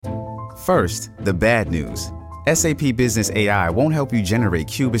First, the bad news. SAP Business AI won't help you generate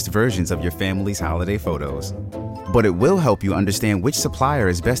cubist versions of your family's holiday photos. But it will help you understand which supplier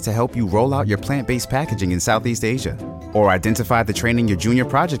is best to help you roll out your plant-based packaging in Southeast Asia, or identify the training your junior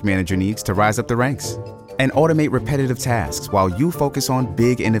project manager needs to rise up the ranks, and automate repetitive tasks while you focus on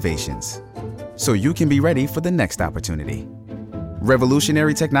big innovations, so you can be ready for the next opportunity.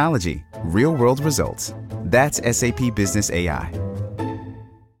 Revolutionary technology, real-world results. That's SAP Business AI.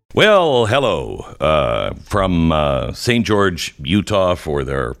 Well, hello from St. George, Utah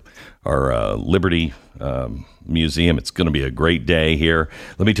for our Liberty Museum. It's going to be a great day here.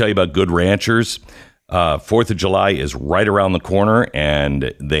 Let me tell you about Good Ranchers. 4th of July is right around the corner,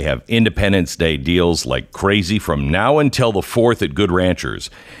 and they have Independence Day deals like crazy from now until the 4th at Good Ranchers.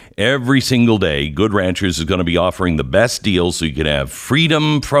 Every single day, Good Ranchers is going to be offering the best deals so you can have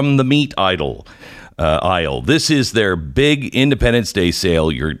freedom from the meat aisle. This is their big Independence Day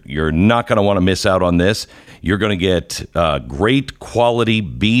sale. You're not going to want to miss out on this. You're going to get great quality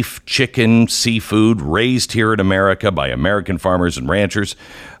beef, chicken, seafood raised here in America by American farmers and ranchers.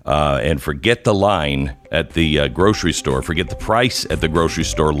 And forget the line at the grocery store. Forget the price at the grocery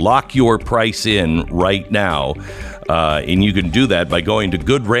store. Lock your price in right now. And you can do that by going to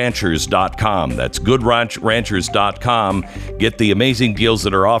goodranchers.com. That's goodranchers.com. Get the amazing deals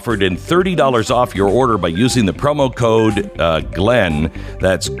that are offered and $30 off your order by using the promo code Glenn.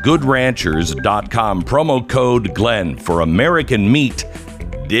 That's goodranchers.com. Promo code Glenn for American meat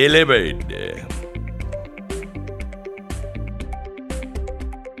delivered.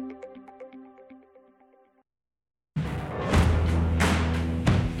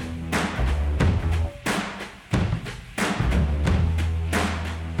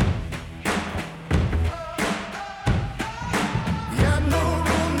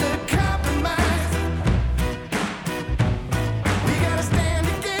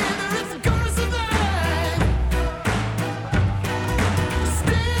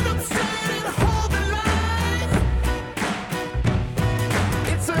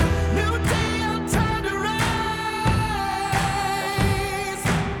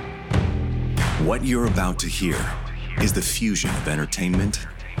 What you're about to hear is the fusion of entertainment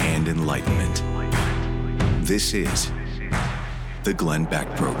and enlightenment. This is the Glenn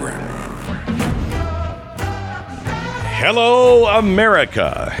Beck Program. Hello,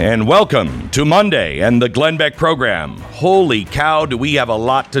 America, and welcome to Monday and the Glenn Beck Program. Holy cow, do we have a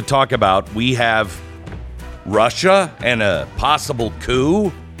lot to talk about. We have Russia and a possible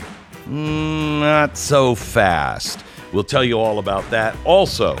coup. Not so fast. We'll tell you all about that.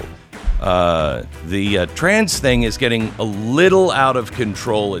 Also, the trans thing is getting a little out of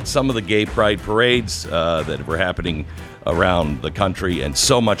control at some of the gay pride parades that were happening around the country, and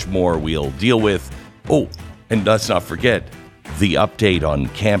so much more we'll deal with. Oh, and let's not forget the update on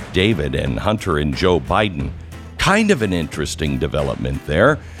Camp David and Hunter and Joe Biden. Kind of an interesting development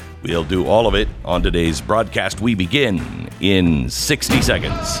there. We'll do all of it on today's broadcast. We begin in 60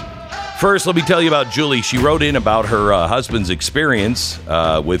 seconds. First, let me tell you about Julie. She wrote in about her husband's experience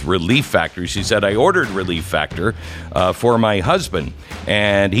with Relief Factor. She said, I ordered Relief Factor for my husband,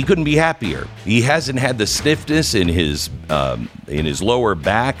 and he couldn't be happier. He hasn't had the stiffness in his lower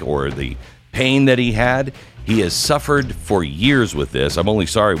back or the pain that he had. He has suffered for years with this. I'm only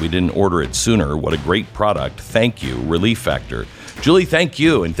sorry we didn't order it sooner. What a great product. Thank you, Relief Factor. Julie, thank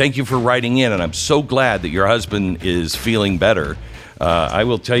you, and thank you for writing in, and I'm so glad that your husband is feeling better. I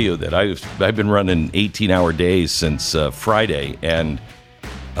will tell you that I've been running 18-hour days since Friday, and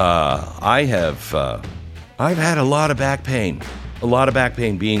I've had a lot of back pain. A lot of back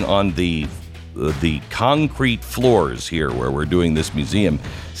pain being on the concrete floors here where we're doing this museum,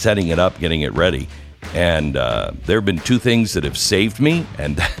 setting it up, getting it ready. And there have been two things that have saved me,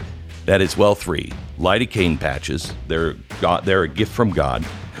 and that is, well, three. Lidocaine patches. They're a gift from God.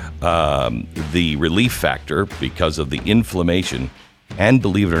 The Relief Factor because of the inflammation. And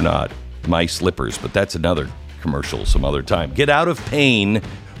believe it or not, my slippers. But that's another commercial some other time. Get out of pain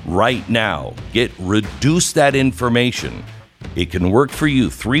right now. Reduce that inflammation. It can work for you.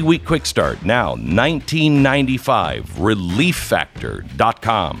 3-week quick start. Now, $19.95.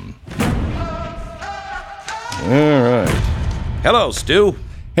 ReliefFactor.com. All right. Hello, Stu.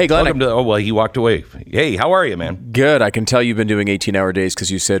 Hey, Glenn. Welcome to, he walked away. Hey, how are you, man? Good. I can tell you've been doing 18-hour days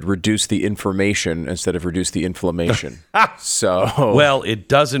because you said reduce the information instead of reduce the inflammation. Well, it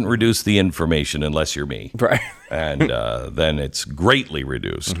doesn't reduce the information unless you're me. Right. And then it's greatly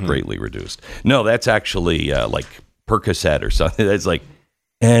reduced, greatly reduced. No, that's actually like Percocet or something. That's like,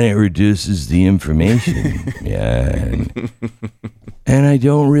 and it reduces the information. Yeah. And I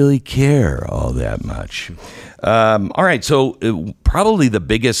don't really care all that much. All right, so probably the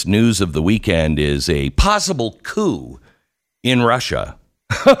biggest news of the weekend is a possible coup in Russia.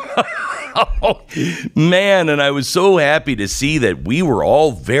 Oh, man, and I was so happy to see that we were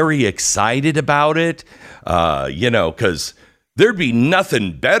all very excited about it, because there'd be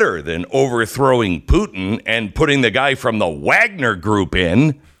nothing better than overthrowing Putin and putting the guy from the Wagner Group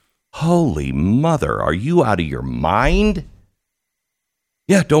in. Holy mother, are you out of your mind?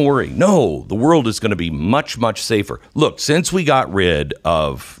 Yeah, don't worry. No, the world is going to be much, much safer. Look, since we got rid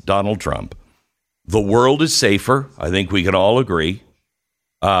of Donald Trump, the world is safer. I think we can all agree.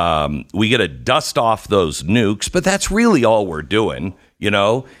 We get to dust off those nukes, but that's really all we're doing,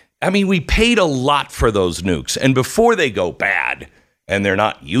 I mean, we paid a lot for those nukes, and before they go bad and they're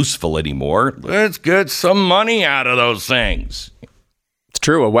not useful anymore, let's get some money out of those things. It's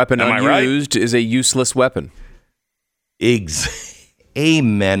true. A weapon unused is a useless weapon.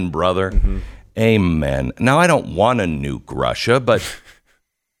 Amen, brother. Mm-hmm. Amen. Now, I don't want to nuke Russia, but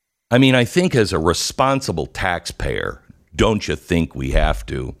I mean, I think as a responsible taxpayer, don't you think we have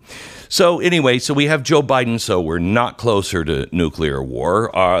to? So anyway, so we have Joe Biden, so we're not closer to nuclear war.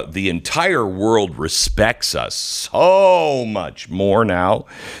 The entire world respects us so much more now.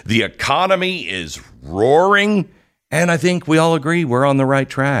 The economy is roaring, and I think we all agree we're on the right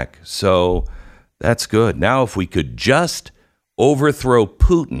track. So that's good. Now, if we could just overthrow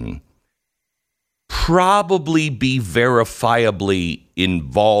Putin, probably be verifiably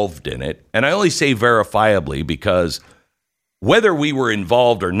involved in it. And I only say verifiably because whether we were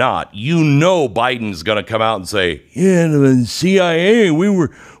involved or not, Biden's going to come out and say, yeah, the CIA, we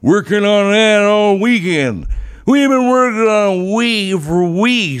were working on that all weekend. We've been working on for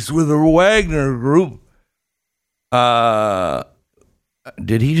weeks with the Wagner Group.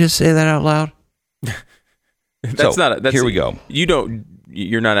 Did he just say that out loud? Here we go.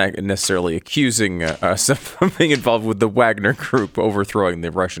 You're not necessarily accusing us of being involved with the Wagner Group overthrowing the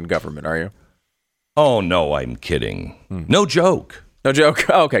Russian government, are you? Oh, no, I'm kidding. No joke. No joke?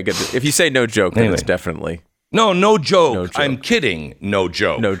 Oh, okay, good. If you say no joke, then it's definitely... No joke. No joke. I'm kidding. No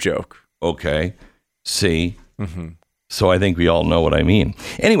joke. No joke. Okay. See? Mm-hmm. So I think we all know what I mean.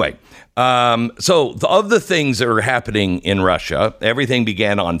 Anyway, of the things that are happening in Russia, everything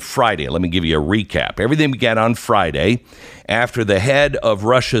began on Friday. Let me give you a recap. Everything began on Friday after the head of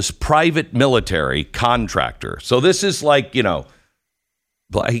Russia's private military contractor. So this is like,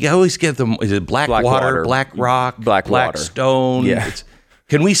 I always get them. Is it Blackwater, BlackRock, Blackstone? Yeah.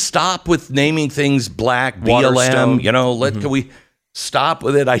 Can we stop with naming things Black, BLM? Can we stop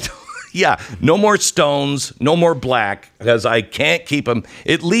with it? No more stones, no more black, because I can't keep them,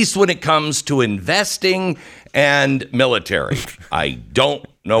 at least when it comes to investing and military. I don't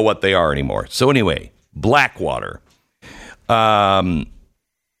know what they are anymore. So anyway, Blackwater.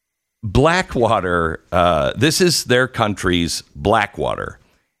 Blackwater, this is their country's Blackwater.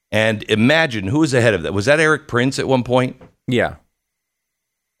 And imagine who was the head of that. Was that Eric Prince at one point? Yeah.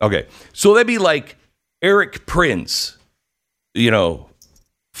 Okay. So that'd be like Eric Prince,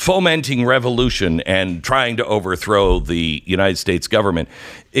 fomenting revolution and trying to overthrow the United States government.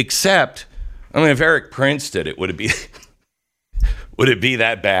 Except, if Eric Prince did it, would it be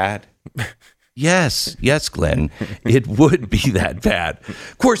that bad? Yes, Glenn, it would be that bad.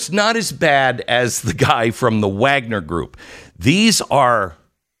 Of course, not as bad as the guy from the Wagner Group. These are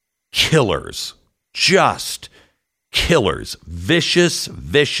killers, just killers,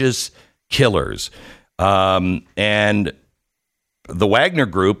 vicious killers. And the Wagner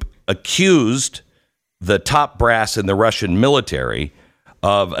Group accused the top brass in the Russian military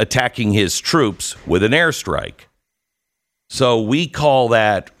of attacking his troops with an airstrike. So we call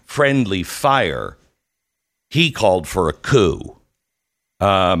that friendly fire. He called for a coup.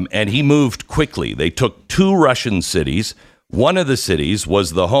 And he moved quickly. They took 2 Russian cities. One of the cities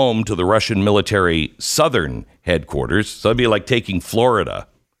was the home to the Russian military southern headquarters. So it'd be like taking Florida.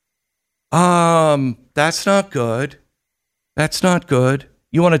 That's not good. That's not good.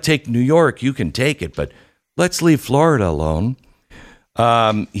 You want to take New York, you can take it, but let's leave Florida alone.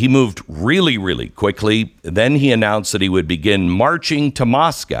 He moved really, really quickly. Then he announced that he would begin marching to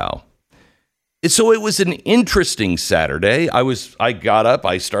Moscow. So it was an interesting Saturday. I got up,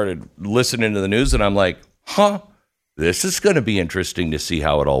 I started listening to the news, and I'm like, this is going to be interesting to see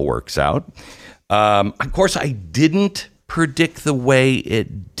how it all works out. Of course, I didn't predict the way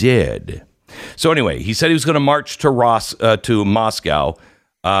it did. So anyway, he said he was going to march to Moscow,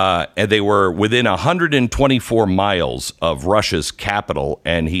 and they were within 124 miles of Russia's capital.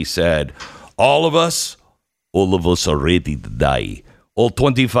 And he said, all of us are ready to die. or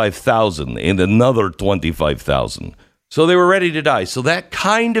 25,000 and another 25,000. So they were ready to die. So that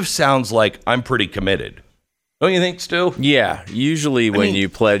kind of sounds like I'm pretty committed. Don't you think, Stu? Yeah. Usually when you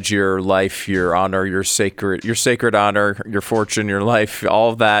pledge your life, your honor, your sacred honor, your fortune, your life, all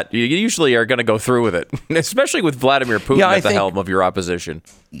of that, you usually are going to go through with it, especially with Vladimir Putin at the helm of your opposition.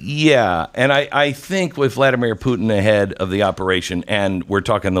 Yeah. And I think with Vladimir Putin ahead of the operation, and we're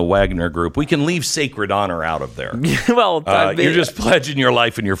talking the Wagner Group, we can leave sacred honor out of there. Well, you're just pledging your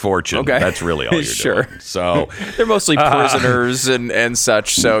life and your fortune. Okay. That's really all you're doing. So they're mostly prisoners and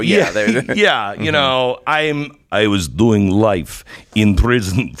such. So yeah. You know, I was doing life in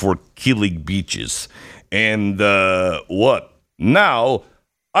prison for killing beaches, and what now?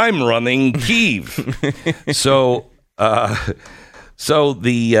 I'm running Kyiv. So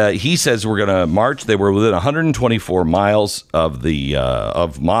he says we're going to march. They were within 124 miles of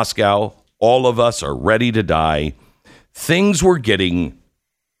of Moscow. All of us are ready to die. Things were getting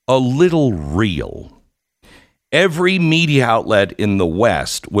a little real. Every media outlet in the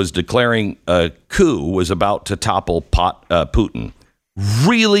West was declaring a coup was about to topple Putin.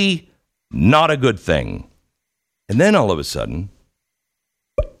 Really not a good thing. And then all of a sudden,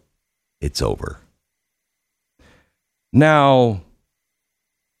 it's over. Now,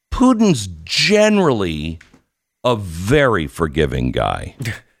 Putin's generally a very forgiving guy.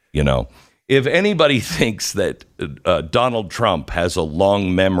 You know, if anybody thinks that Donald Trump has a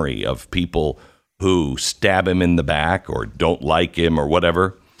long memory of people who stab him in the back or don't like him or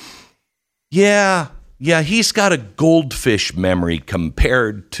whatever, yeah, he's got a goldfish memory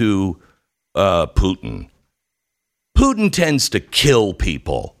compared to Putin. Putin tends to kill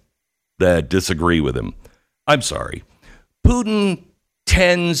people that disagree with him. I'm sorry. Putin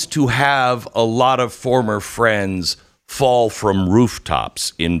tends to have a lot of former friends fall from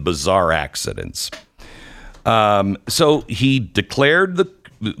rooftops in bizarre accidents. So he declared the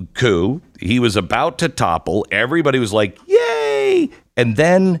coup. He was about to topple. Everybody was like, yay! And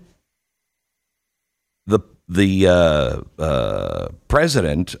then the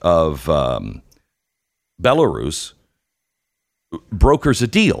president of Belarus brokers a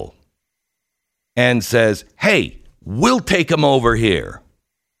deal and says, hey, we'll take him over here.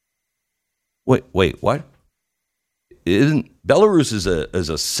 Wait, what? Belarus is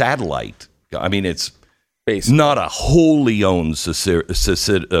a satellite. I mean, it's basically not a wholly owned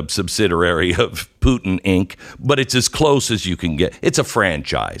subsidiary of Putin Inc., but it's as close as you can get. It's a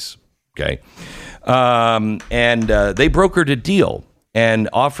franchise, okay? And they brokered a deal and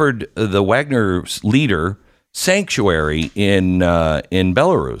offered the Wagner leader sanctuary in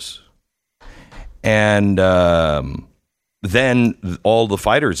Belarus. And then all the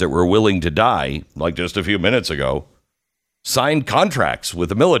fighters that were willing to die, like just a few minutes ago, signed contracts with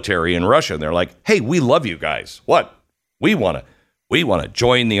the military in Russia. And they're like, hey, we love you guys. What? We want to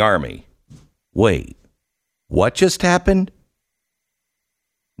join the army. Wait, what just happened?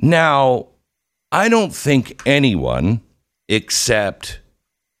 Now, I don't think anyone except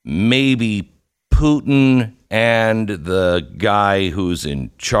maybe Putin and the guy who's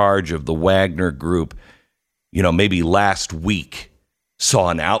in charge of the Wagner Group, you know, maybe last week saw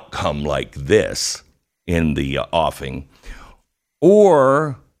an outcome like this in the offing.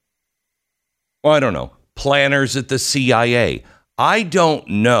 Or, well, I don't know, planners at the CIA. I don't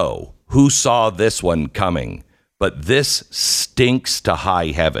know who saw this one coming, but this stinks to high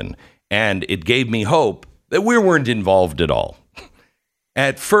heaven. And it gave me hope that we weren't involved at all.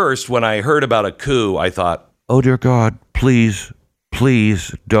 At first, when I heard about a coup, I thought, oh, dear God, please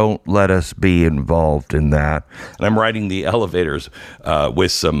don't let us be involved in that. And I'm riding the elevators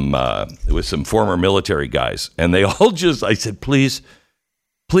with some former military guys. And they all I said, please,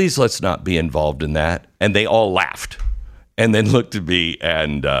 let's not be involved in that. And they all laughed and then looked at me.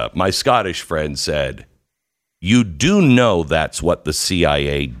 And my Scottish friend said, you do know that's what the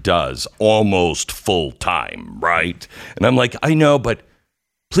CIA does almost full time, right? And I'm like, I know, but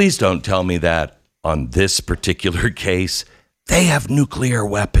please don't tell me that on this particular case. They have nuclear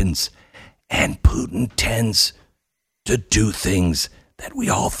weapons, and Putin tends to do things that we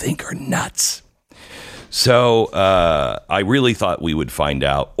all think are nuts. So I really thought we would find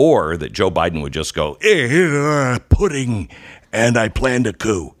out, or that Joe Biden would just go, pudding, and I planned a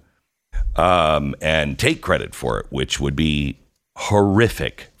coup, and take credit for it, which would be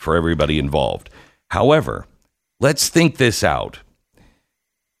horrific for everybody involved. However, let's think this out.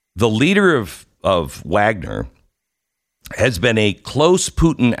 The leader of Wagner has been a close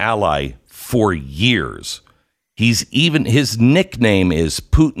Putin ally for years. His nickname is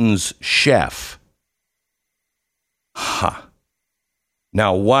Putin's chef.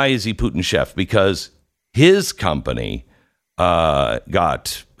 Now, why is he Putin's chef? Because his company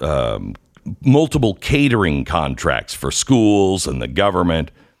got multiple catering contracts for schools and the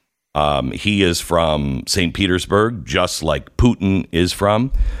government. He is from St. Petersburg, just like Putin is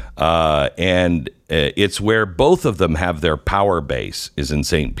from. And it's where both of them have their power base, is in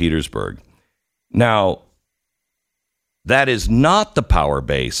St. Petersburg. Now, that is not the power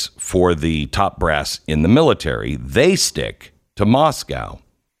base for the top brass in the military. They stick to Moscow.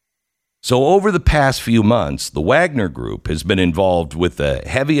 So over the past few months, the Wagner Group has been involved with the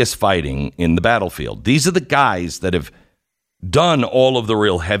heaviest fighting in the battlefield. These are the guys that have done all of the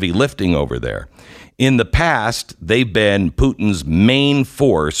real heavy lifting over there. In the past, they've been Putin's main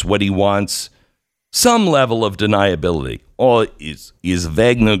force when he wants some level of deniability. Oh, is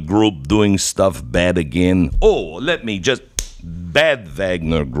Wagner Group doing stuff bad again? Oh, bad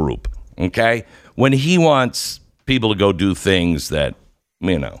Wagner Group, okay? When he wants people to go do things that,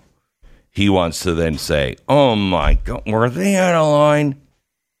 he wants to then say, oh my God, were they out of line?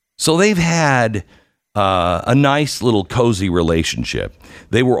 So they've had a nice little cozy relationship.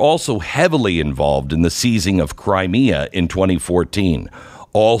 They were also heavily involved in the seizing of Crimea in 2014,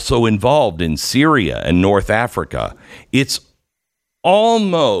 also involved in Syria and North Africa. It's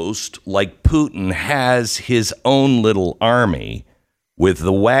almost like Putin has his own little army with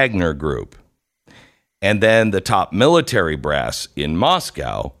the Wagner Group. And then the top military brass in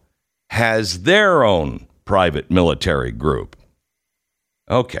Moscow has their own private military group.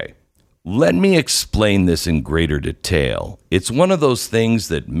 Okay, let me explain this in greater detail. It's one of those things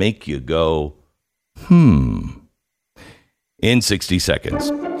that make you go, in 60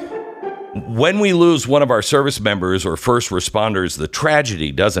 seconds. When we lose one of our service members or first responders, the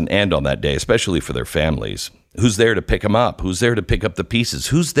tragedy doesn't end on that day, especially for their families. Who's there to pick them up? Who's there to pick up the pieces?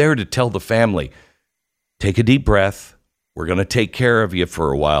 Who's there to tell the family, take a deep breath. We're going to take care of you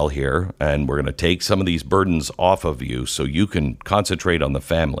for a while here, and we're going to take some of these burdens off of you so you can concentrate on the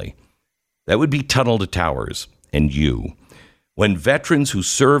family. That would be Tunnel to Towers and you. When veterans who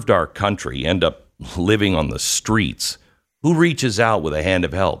served our country end up living on the streets, who reaches out with a hand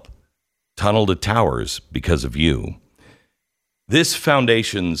of help? Tunnel to Towers, because of you. This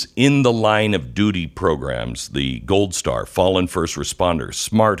foundation's In the Line of Duty programs, the Gold Star, Fallen First Responders,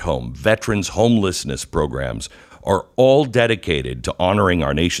 Smart Home, Veterans Homelessness programs, are all dedicated to honoring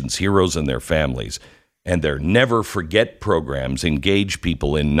our nation's heroes and their families. And their Never Forget programs engage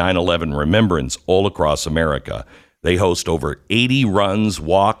people in 9/11 remembrance all across America. They host over 80 runs,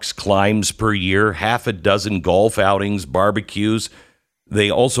 walks, climbs per year, half a dozen golf outings, barbecues.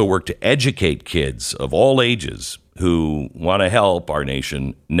 They also work to educate kids of all ages who want to help our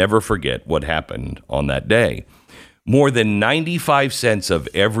nation never forget what happened on that day. More than 95 cents of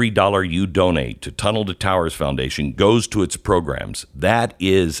every dollar you donate to Tunnel to Towers Foundation goes to its programs. That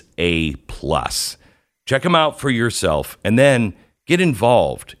is a plus. Check them out for yourself, and then get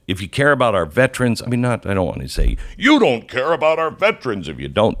involved. If you care about our veterans, I don't want to say you don't care about our veterans if you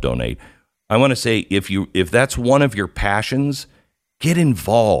don't donate. I want to say if that's one of your passions, get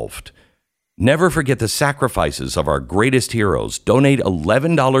involved. Never forget the sacrifices of our greatest heroes. Donate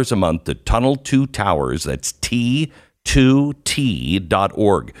 $11 a month to Tunnel to Towers. That's T2T.org.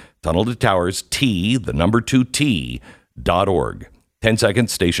 Tunnel to Towers, the 2T.org. 10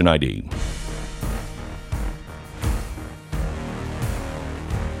 seconds, station ID.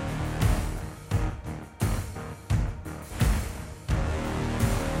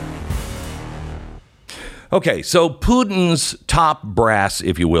 Okay, so Putin's top brass,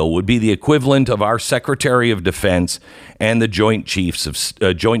 if you will, would be the equivalent of our Secretary of Defense and the Joint Chief of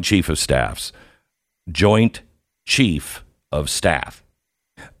Staffs. Joint Chief of Staff.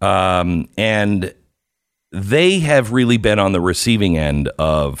 And they have really been on the receiving end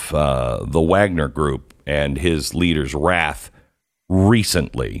of the Wagner Group and his leader's wrath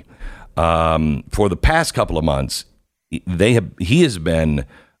recently. For the past couple of months, he has been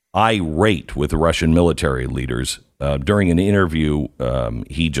irate with the Russian military leaders. During an interview,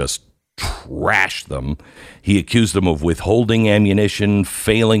 he just trashed them. He accused them of withholding ammunition,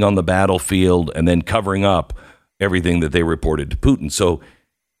 failing on the battlefield, and then covering up everything that they reported to Putin. So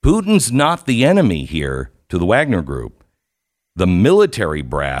Putin's not the enemy here to the Wagner Group. The military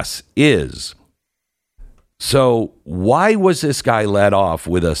brass is. So why was this guy let off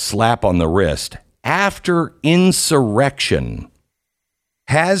with a slap on the wrist after insurrection?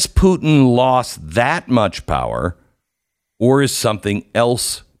 Has Putin lost that much power, or is something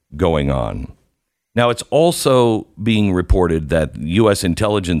else going on? Now, it's also being reported that U.S.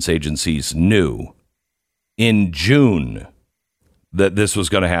 intelligence agencies knew in June that this was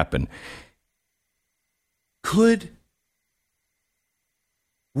going to happen. Could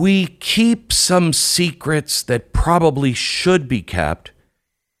we keep some secrets that probably should be kept,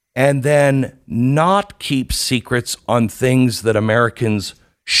 and then not keep secrets on things that Americans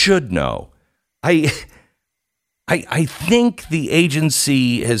should know. I think the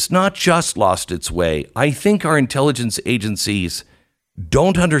agency has not just lost its way. I think our intelligence agencies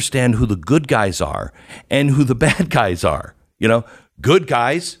don't understand who the good guys are and who the bad guys are. You know, good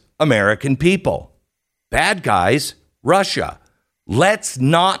guys, American people. Bad guys, Russia. Let's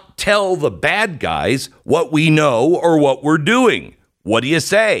not tell the bad guys what we know or what we're doing. What do you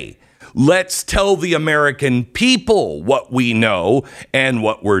say? Let's tell the American people what we know and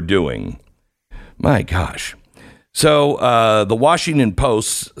what we're doing. My gosh. So the Washington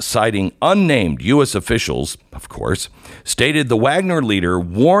Post, citing unnamed U.S. officials, of course, stated the Wagner leader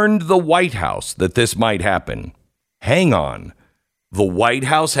warned the White House that this might happen. Hang on. The White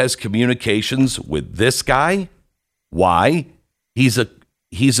House has communications with this guy? Why? He's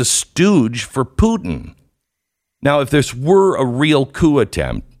a stooge for Putin. Now, if this were a real coup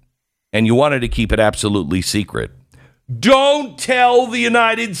attempt and you wanted to keep it absolutely secret, don't tell the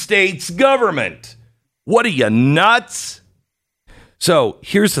United States government. What are you, nuts? So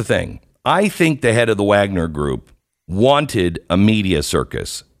here's the thing. I think the head of the Wagner Group wanted a media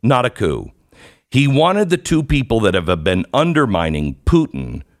circus, not a coup. He wanted the two people that have been undermining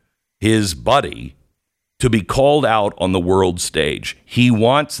Putin, his buddy, to be called out on the world stage. He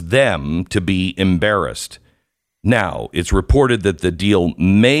wants them to be embarrassed. Now, it's reported that the deal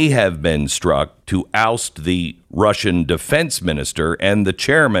may have been struck to oust the Russian defense minister and the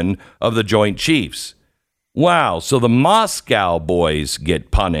chairman of the Joint Chiefs. Wow, so the Moscow boys get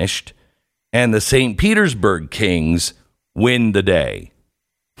punished and the St. Petersburg Kings win the day.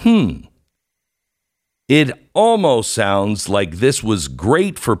 It almost sounds like this was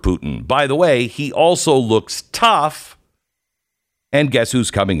great for Putin. By the way, he also looks tough. And guess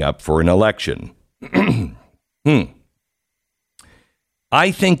who's coming up for an election?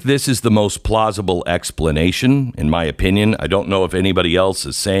 I think this is the most plausible explanation, in my opinion. I don't know if anybody else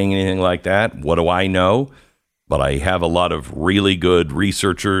is saying anything like that. What do I know? But I have a lot of really good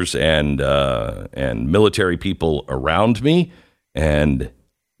researchers and military people around me, and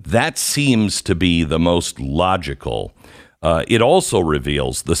that seems to be the most logical. It also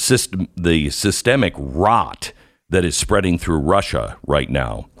reveals the systemic rot that is spreading through Russia right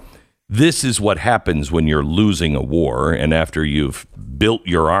now. This is what happens when you're losing a war, and after you've built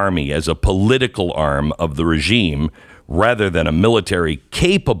your army as a political arm of the regime rather than a military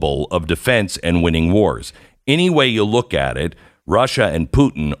capable of defense and winning wars. Any way you look at it, Russia and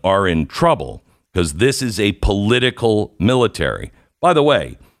Putin are in trouble because this is a political military. By the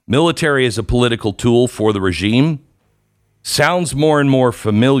way, military as a political tool for the regime sounds more and more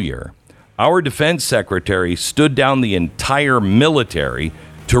familiar. Our defense secretary stood down the entire military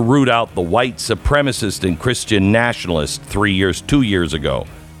to root out the white supremacist and Christian nationalists 2 years ago.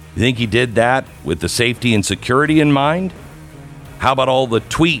 You think he did that with the safety and security in mind? How about all the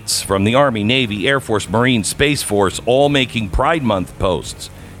tweets from the Army, Navy, Air Force, Marine, Space Force, all making Pride Month posts?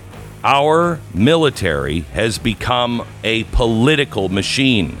 Our military has become a political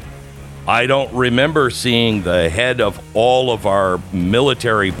machine. I don't remember seeing the head of all of our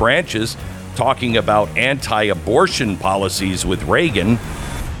military branches talking about anti-abortion policies with Reagan.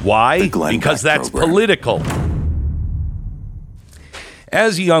 Why? Because that's political.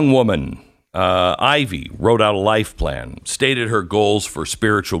 As a young woman, Ivy wrote out a life plan, stated her goals for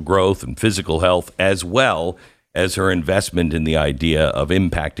spiritual growth and physical health, as well as her investment in the idea of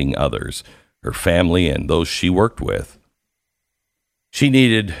impacting others, her family, and those she worked with. She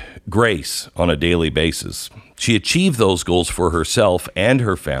needed grace on a daily basis. She achieved those goals for herself and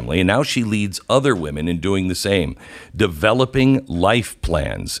her family, and now she leads other women in doing the same, developing life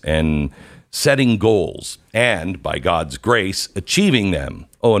plans and setting goals, and, by God's grace, achieving them.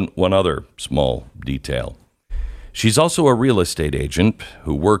 Oh, and one other small detail. She's also a real estate agent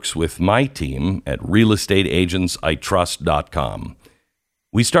who works with my team at realestateagentsitrust.com.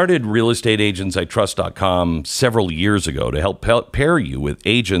 We started realestateagentsitrust.com several years ago to help pair you with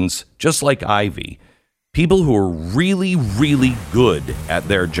agents just like Ivy, people who are really, really good at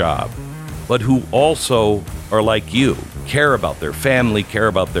their job, but who also are like you, care about their family, care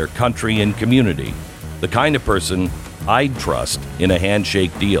about their country and community, the kind of person I'd trust in a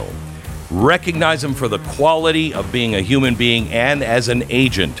handshake deal. Recognize them for the quality of being a human being and as an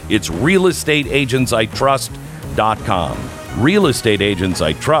agent. It's realestateagentsitrust.com.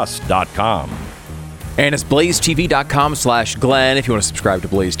 realestateagentsitrust.com. And it's blazetv.com/Glenn. If you want to subscribe to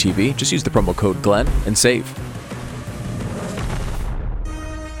Blaze TV, just use the promo code Glenn and save.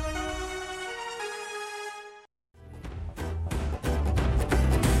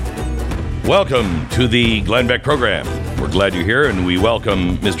 Welcome to the Glenn Beck program. We're glad you're here, and we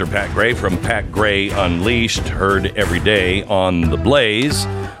welcome Mr. Pat Gray from Pat Gray Unleashed, heard every day on The Blaze.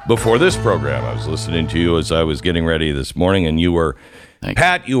 Before this program, I was listening to you as I was getting ready this morning, and you were,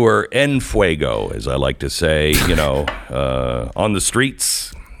 Pat, you were en fuego, as I like to say, on the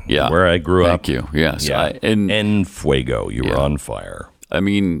streets where I grew up. Thank you, yes. Yeah. En fuego, you were on fire. I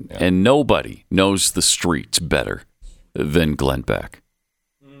mean, and nobody knows the streets better than Glenn Beck.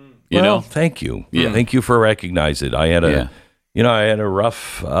 Thank you. Yeah. Thank you for recognizing it. I had a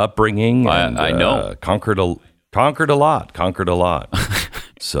rough upbringing. And, I know. Conquered a lot.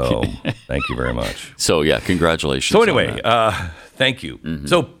 So thank you very much. So congratulations. So anyway, thank you. Mm-hmm.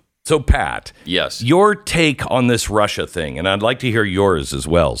 So Pat, yes, your take on this Russia thing, and I'd like to hear yours as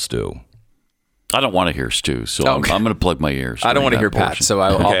well, Stu. I don't want to hear Stu, so I'm going to plug my ears. I don't want to hear Pat, so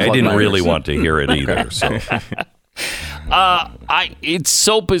I'll plug I didn't really ears. want to hear it either. So. It's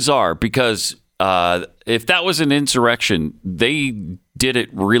so bizarre because if that was an insurrection, they did it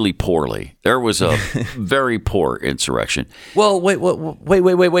really poorly. There was a very poor insurrection. Well, wait.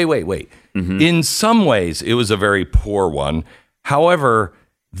 Mm-hmm. In some ways, it was a very poor one. However,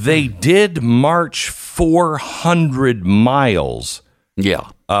 they did march 400 miles.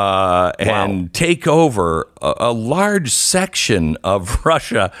 And take over a large section of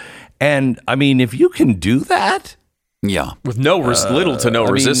Russia. And I mean, if you can do that. Yeah. With little to no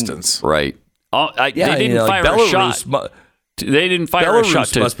resistance. Right. They didn't fire a shot. They didn't fire a shot.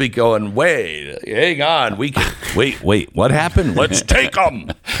 Belarus must be going, wait, hang on. We can wait. What happened? Let's take them.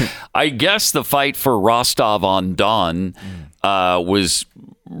 I guess the fight for Rostov-on-Don was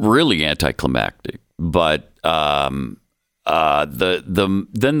really anticlimactic. But then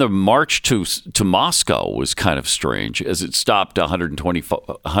the march to Moscow was kind of strange, as it stopped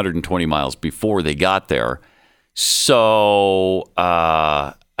 120 miles before they got there. So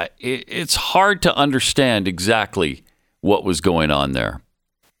it's hard to understand exactly what was going on there.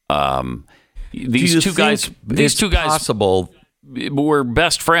 These two guys possible were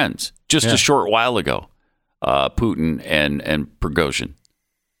best friends just a short while ago. Putin and Prigozhin.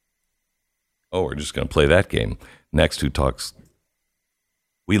 Oh, we're just going to play that game. Next, who talks?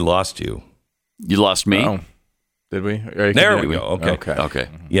 We lost you. You lost me? Oh. Did we? There we go. Okay.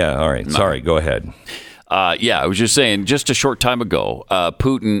 Yeah. All right. Sorry. Go ahead. I was just saying, just a short time ago,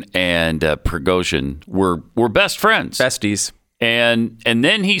 Putin and Prigozhin were best friends. Besties. And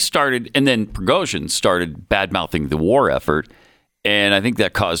then Prigozhin started bad-mouthing the war effort, and I think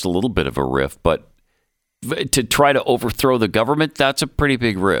that caused a little bit of a rift. But to try to overthrow the government, that's a pretty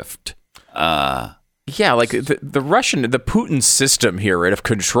big rift. Like the Putin system here, right, of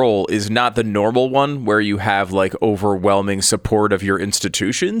control is not the normal one where you have like overwhelming support of your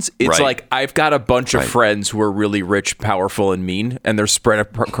institutions. It's like, I've got a bunch of friends who are really rich, powerful, and mean, and they're spread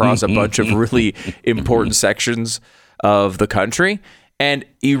across a bunch of really important sections of the country. And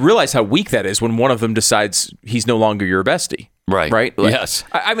you realize how weak that is when one of them decides he's no longer your bestie. Right? Yes.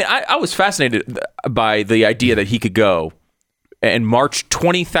 I was fascinated by the idea that he could go and march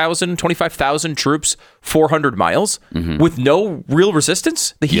 25,000 troops 400 miles with no real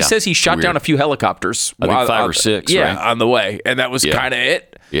resistance. He says he shot down a few helicopters. I think 5 or 6, right? on the way. And that was kind of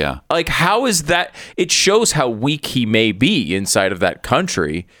it. Yeah. Like, how is that? It shows how weak he may be inside of that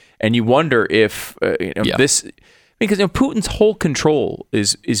country. And you wonder if this, because Putin's whole control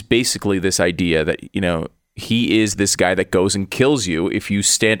is basically this idea that, he is this guy that goes and kills you if you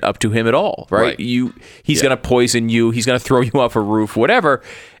stand up to him at all, right? He's going to poison you. He's going to throw you off a roof, whatever.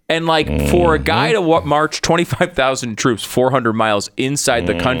 And for a guy to march 25,000 troops 400 miles inside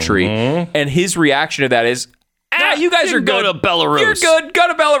the country, and his reaction to that is, you guys are good. Go to Belarus. You're good. Go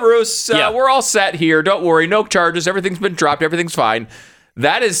to Belarus. We're all set here. Don't worry. No charges. Everything's been dropped. Everything's fine.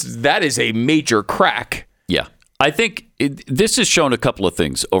 That is a major crack. Yeah. I think this has shown a couple of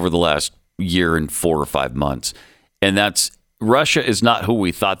things over the last year and 4 or 5 months, and that's Russia is not who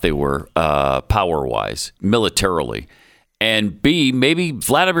we thought they were power-wise, militarily, and B, maybe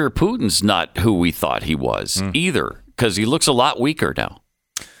Vladimir Putin's not who we thought he was either, because he looks a lot weaker now.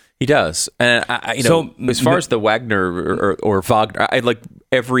 He does, and as far as the Wagner or Wagner,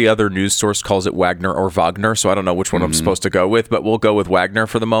 every other news source calls it Wagner or Wagner, so I don't know which one I'm supposed to go with, but we'll go with Wagner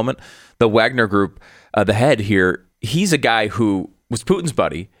for the moment. The Wagner group, the head here, he's a guy who was Putin's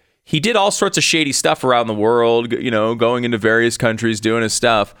buddy. He did all sorts of shady stuff around the world, going into various countries, doing his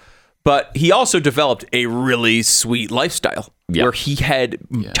stuff. But he also developed a really sweet lifestyle where he had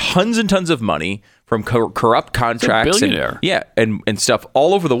tons and tons of money from corrupt contracts. He's a billionaire. And stuff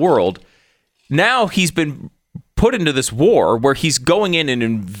all over the world. Now he's been put into this war where he's going in and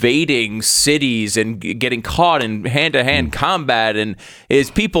invading cities and getting caught in hand-to-hand combat and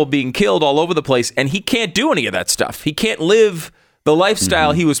his people being killed all over the place, and he can't do any of that stuff. He can't live the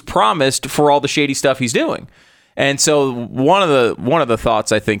lifestyle he was promised for all the shady stuff he's doing. And so one of the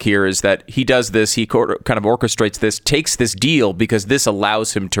thoughts I think here is that he does this, he kind of orchestrates this, takes this deal because this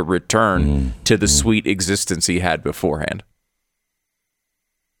allows him to return to the sweet existence he had beforehand.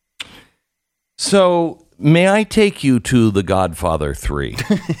 So, may I take you to The Godfather 3?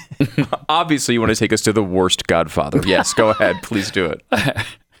 Obviously, you want to take us to the worst Godfather. Yes, go ahead. Please do it.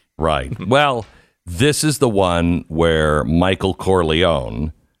 Right. Well, this is the one where Michael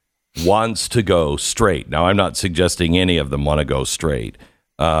Corleone wants to go straight. Now, I'm not suggesting any of them want to go straight,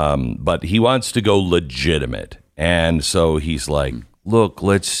 but he wants to go legitimate. And so he's like, look,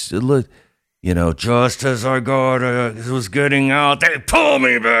 you know, just as I was getting out, they pull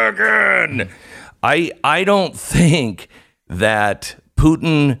me back in. I don't think that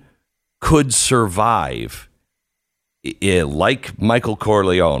Putin could survive like Michael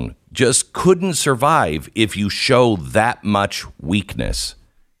Corleone, just couldn't survive if you show that much weakness.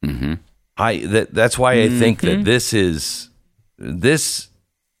 Mm-hmm. That's why I think that this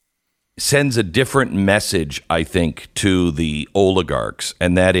sends a different message, I think, to the oligarchs,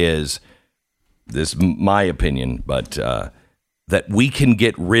 and that is, this is my opinion, but that we can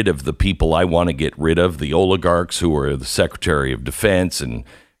get rid of the people I want to get rid of, the oligarchs who are the Secretary of Defense and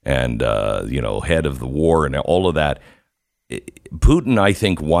head of the war and all of that. Putin, I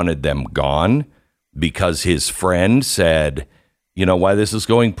think, wanted them gone because his friend said, you know why this is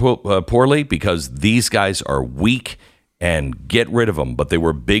going poorly? Because these guys are weak and get rid of them. But they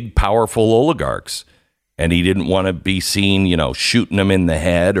were big, powerful oligarchs. And he didn't want to be seen, shooting them in the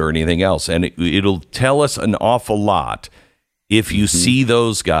head or anything else. And it'll tell us an awful lot if you see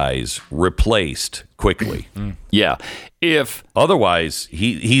those guys replaced quickly. Yeah. If otherwise,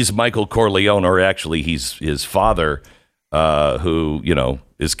 he's Michael Corleone, or actually he's his father, who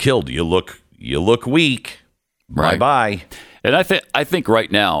is killed. You look weak. Right. Bye. And I think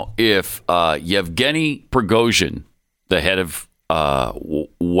right now, if Yevgeny Prigozhin, the head of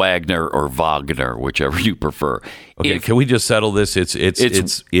Wagner or Wagner, whichever you prefer. Okay, can we just settle this? It's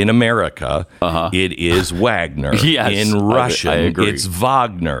in America. It is Wagner. Yes, in Russian, I agree. It's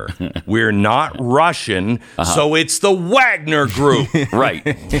Wagner. We're not Russian, so it's the Wagner Group. Right.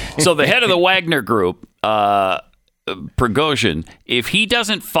 So the head of the Wagner Group, Prigozhin, if he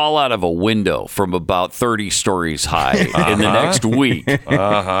doesn't fall out of a window from about 30 stories high in the next week,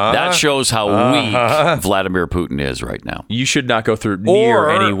 that shows how weak Vladimir Putin is right now. You should not go through near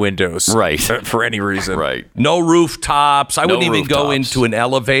any windows, right? For any reason, right? No rooftops. I wouldn't even go into an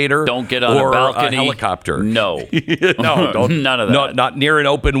elevator. Don't get on or a balcony. A helicopter. No, no, none of that. Not near an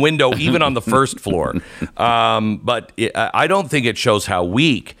open window, even on the first floor. But I don't think it shows how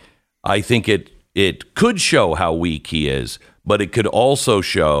weak. I think it could show how weak he is, but it could also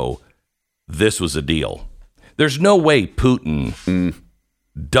show this was a deal. There's no way Putin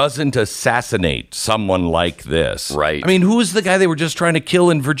doesn't assassinate someone like this. Right. I mean, who was the guy they were just trying to kill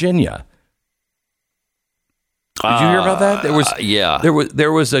in Virginia? Did you hear about that?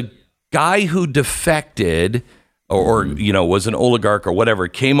 There was a guy who defected or was an oligarch or whatever,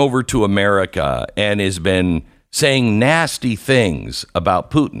 came over to America and has been saying nasty things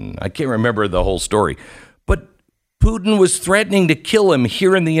about Putin. I can't remember the whole story. But Putin was threatening to kill him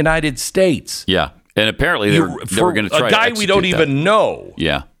here in the United States. Yeah. And apparently they were going to try a guy to we don't that. even know.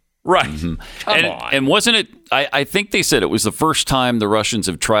 Yeah. Right. Mm-hmm. Come on. And wasn't it, I think they said it was the first time the Russians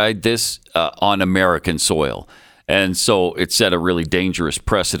have tried this on American soil. And so it set a really dangerous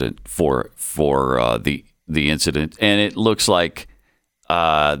precedent for the incident. And it looks like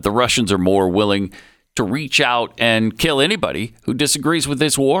the Russians are more willing to reach out and kill anybody who disagrees with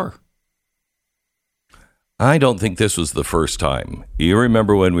this war. I don't think this was the first time. You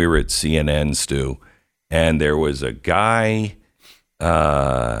remember when we were at CNN, Stu, and there was a guy,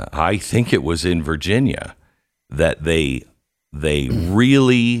 I think it was in Virginia, that they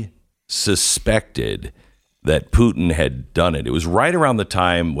really suspected that Putin had done it. It was right around the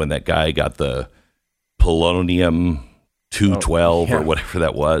time when that guy got the polonium 212 or whatever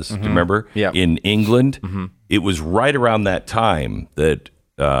that was. Do you remember? Yeah. In England, it was right around that time that,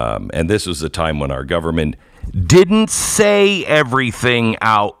 and this was the time when our government didn't say everything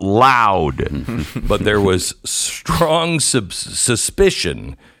out loud, but there was strong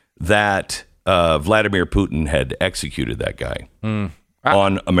suspicion that Vladimir Putin had executed that guy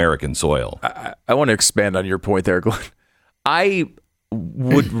on American soil. I want to expand on your point there, Glenn.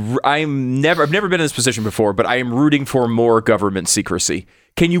 I've never been in this position before, but I am rooting for more government secrecy.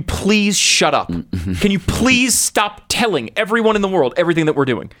 Can you please shut up? Can you please stop telling everyone in the world everything that we're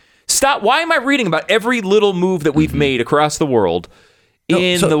doing? Stop. Why am I reading about every little move that we've made across the world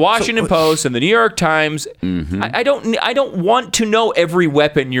in the Washington Post and the New York Times? I don't want to know every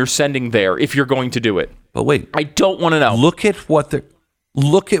weapon you're sending there if you're going to do it. But wait, I don't want to know. Look at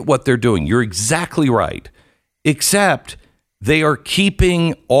what they're doing. You're exactly right. Except they are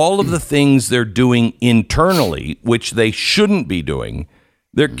keeping all of the things they're doing internally, which they shouldn't be doing.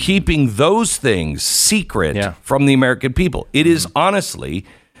 They're keeping those things secret from the American people. It is honestly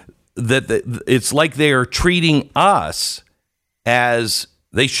it's like they are treating us as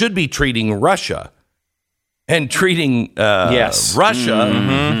they should be treating Russia and treating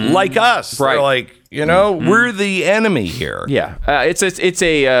Russia like us. Right. They're like, we're the enemy here. Yeah, it's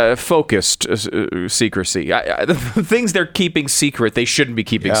a focused secrecy. The things they're keeping secret, they shouldn't be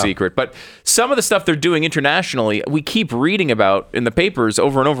keeping secret. But some of the stuff they're doing internationally, we keep reading about in the papers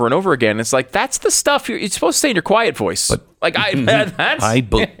over and over and over again. It's like, that's the stuff you're supposed to say in your quiet voice. But I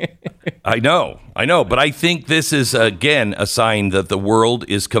know. But I think this is, again, a sign that the world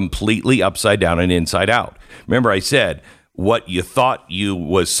is completely upside down and inside out. Remember, I said, what you thought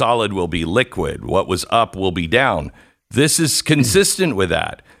was solid will be liquid. What was up will be down. This is consistent with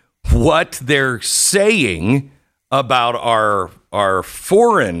that. What they're saying about our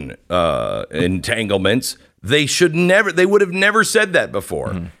foreign entanglements, they would have never said that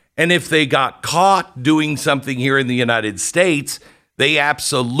before. And if they got caught doing something here in the United States, they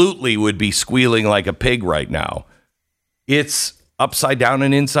absolutely would be squealing like a pig right now. It's upside down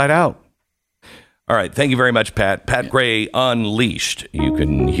and inside out. All right. Thank you very much, Pat. Pat Gray Unleashed. You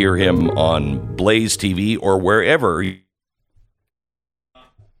can hear him on Blaze TV or wherever.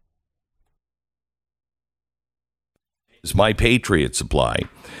 Is My Patriot Supply.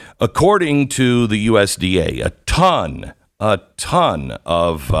 According to the USDA, a ton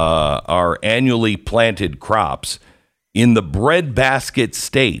of our annually planted crops in the breadbasket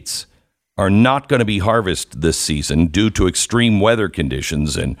states are not going to be harvested this season due to extreme weather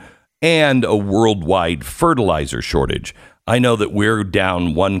conditions and a worldwide fertilizer shortage. I know that we're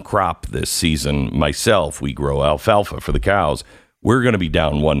down one crop this season. Myself, we grow alfalfa for the cows. We're going to be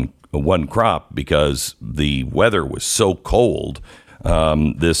down one crop because the weather was so cold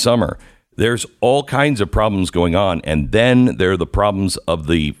this summer. There's all kinds of problems going on, and then there are the problems of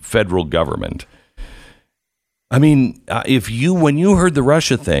the federal government. I mean, when you heard the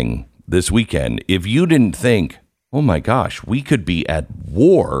Russia thing this weekend, if you didn't think, oh my gosh, we could be at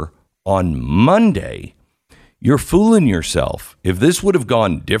war on Monday, you're fooling yourself. If this would have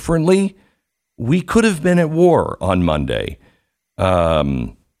gone differently, we could have been at war on Monday.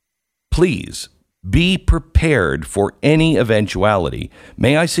 Please be prepared for any eventuality.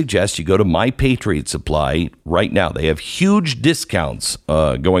 May I suggest you go to My Patriot Supply right now. They have huge discounts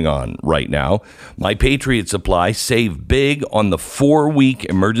going on right now. My Patriot Supply, save big on the 4-week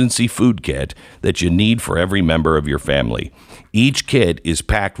emergency food kit that you need for every member of your family. Each kit is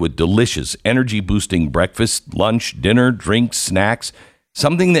packed with delicious, energy-boosting breakfast, lunch, dinner, drinks, snacks,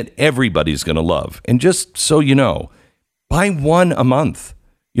 something that everybody's going to love. And just so you know, buy one a month.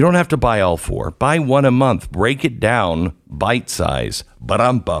 You don't have to buy all 4. Buy one a month. Break it down, bite size.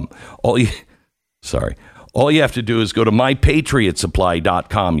 Ba-dum-bum. All you have to do is go to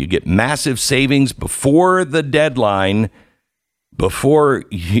mypatriotsupply.com. You get massive savings before the deadline, before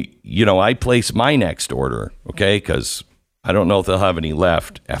I place my next order, okay? Because I don't know if they'll have any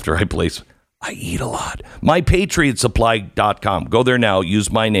left after I place. I eat a lot. MyPatriotSupply.com. Go there now.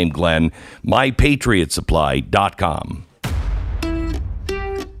 Use my name, Glenn. MyPatriotSupply.com.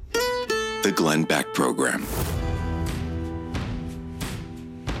 The Glenn Beck Program.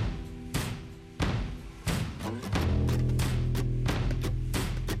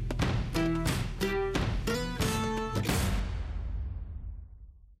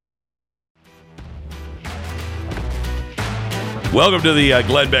 Welcome to the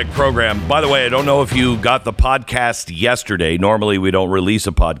Glenn Beck Program. By the way, I don't know if you got the podcast yesterday. Normally, we don't release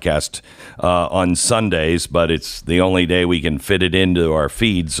a podcast on Sundays, but it's the only day we can fit it into our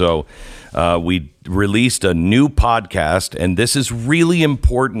feed. So we released a new podcast, and this is really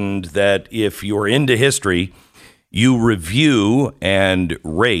important that if you're into history, you review and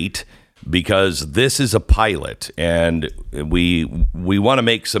rate, because this is a pilot, and we want to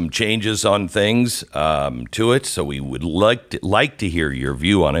make some changes on things to it. So we would like to hear your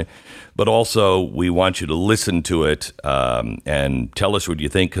view on it, but also we want you to listen to it and tell us what you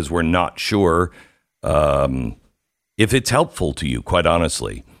think, because we're not sure if it's helpful to you, quite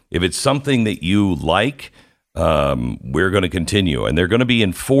honestly. If it's something that you like, We're going to continue, and they're going to be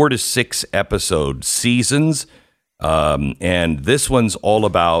in 4 to 6 episode seasons. And this one's all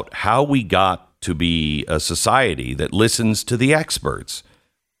about how we got to be a society that listens to the experts.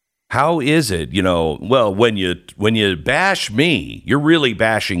 How is it, well, when you bash me, you're really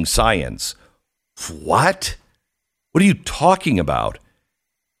bashing science. What? What are you talking about?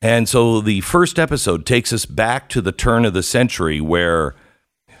 And so the first episode takes us back to the turn of the century where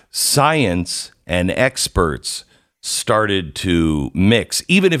science and experts started to mix,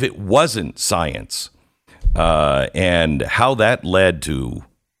 even if it wasn't science, and how that led to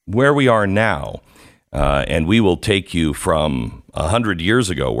where we are now. And we will take you from 100 years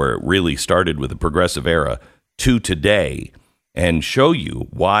ago, where it really started with the progressive era, to today, and show you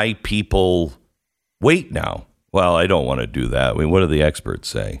why people wait now. Well, I don't want to do that. I mean, what do the experts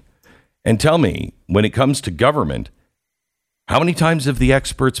say? And tell me, when it comes to government, how many times have the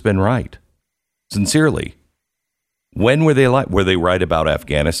experts been right? Sincerely. When were they were they right about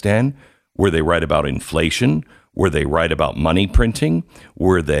Afghanistan? Were they right about inflation? Were they right about money printing?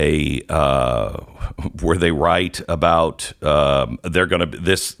 Were they right about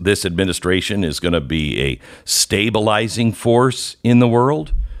this administration is going to be a stabilizing force in the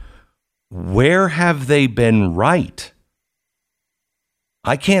world? Where have they been right?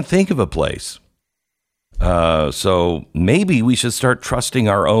 I can't think of a place. So maybe we should start trusting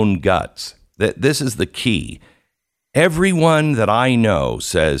our own guts. This is the key. Everyone that I know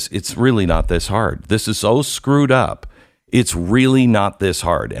says it's really not this hard. This is so screwed up. It's really not this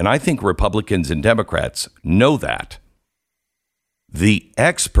hard. And I think Republicans and Democrats know that. The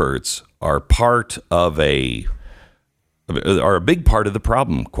experts are a big part of the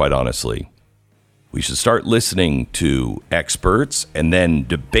problem, quite honestly. We should start listening to experts and then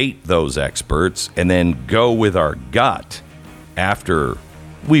debate those experts and then go with our gut after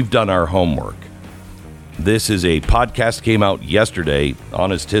we've done our homework. This is a podcast came out yesterday,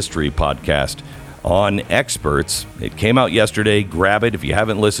 Honest History podcast on experts. It came out yesterday. Grab it. If you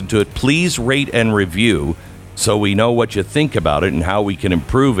haven't listened to it, please rate and review so we know what you think about it and how we can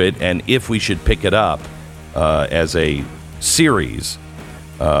improve it and if we should pick it up as a series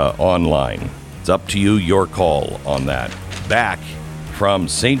online. It's up to you, your call on that. Back from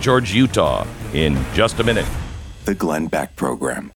St. George, Utah in just a minute. The Glenn Beck Program.